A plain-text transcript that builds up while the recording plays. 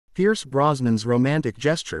Pierce Brosnan's romantic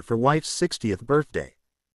gesture for wife's 60th birthday.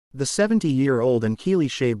 The 70-year-old and Keely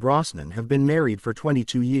Shaye Brosnan have been married for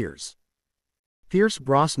 22 years. Pierce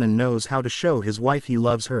Brosnan knows how to show his wife he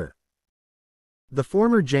loves her. The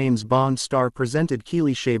former James Bond star presented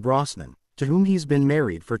Keely Shaye Brosnan, to whom he's been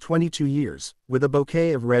married for 22 years, with a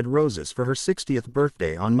bouquet of red roses for her 60th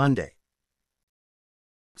birthday on Monday.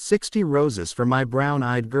 60 roses for my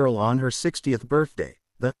brown-eyed girl on her 60th birthday,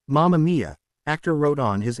 the Mamma Mia actor wrote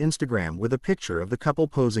on his Instagram with a picture of the couple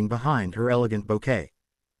posing behind her elegant bouquet.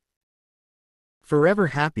 Forever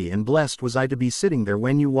happy and blessed was I to be sitting there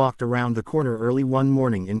when you walked around the corner early one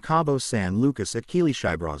morning in Cabo San Lucas at Keely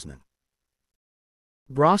Shaye Brosnan.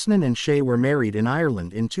 Brosnan and Shaye were married in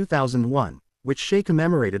Ireland in 2001, which Shaye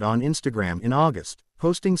commemorated on Instagram in August,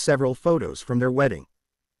 posting several photos from their wedding.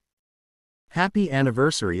 Happy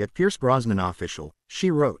anniversary at Pierce Brosnan Official,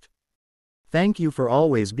 she wrote. Thank you for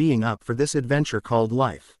always being up for this adventure called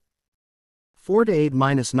life. 4 to 8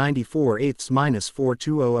 -94 eighths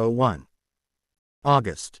 -42001.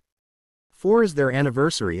 August 4 is their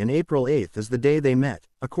anniversary and April 8 is the day they met,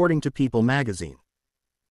 according to People magazine.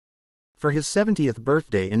 For his 70th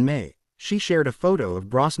birthday in May, she shared a photo of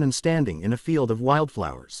Brosnan standing in a field of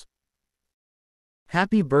wildflowers.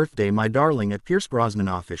 Happy birthday my darling at Pierce Brosnan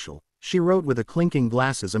Official, she wrote with a clinking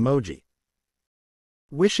glasses emoji.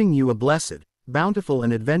 Wishing you a blessed, bountiful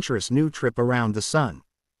and adventurous new trip around the sun.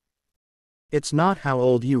 It's not how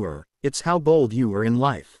old you are, it's how bold you are in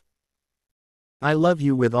life. I love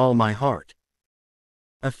you with all my heart.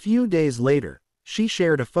 A few days later, she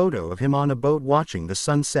shared a photo of him on a boat watching the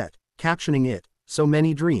sunset, captioning it, "So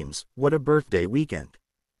many dreams, what a birthday weekend."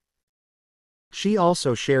 She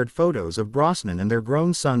also shared photos of Brosnan and their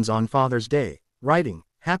grown sons on Father's Day, writing,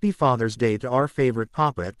 "Happy Father's Day to our favorite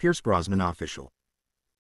papa at Pierce Brosnan Official.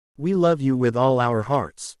 We love you with all our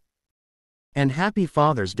hearts. And happy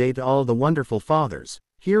Father's Day to all the wonderful fathers,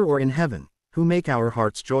 here or in heaven, who make our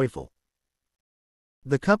hearts joyful."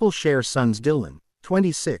 The couple share sons Dylan,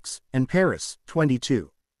 26, and Paris,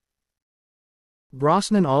 22.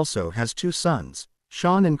 Brosnan also has two sons,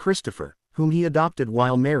 Sean and Christopher, whom he adopted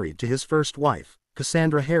while married to his first wife,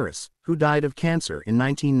 Cassandra Harris, who died of cancer in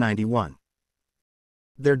 1991.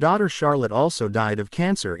 Their daughter Charlotte also died of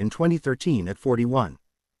cancer in 2013 at 41.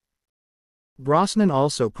 Brosnan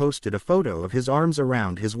also posted a photo of his arms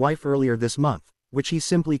around his wife earlier this month, which he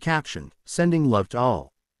simply captioned, "Sending love to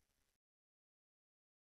all."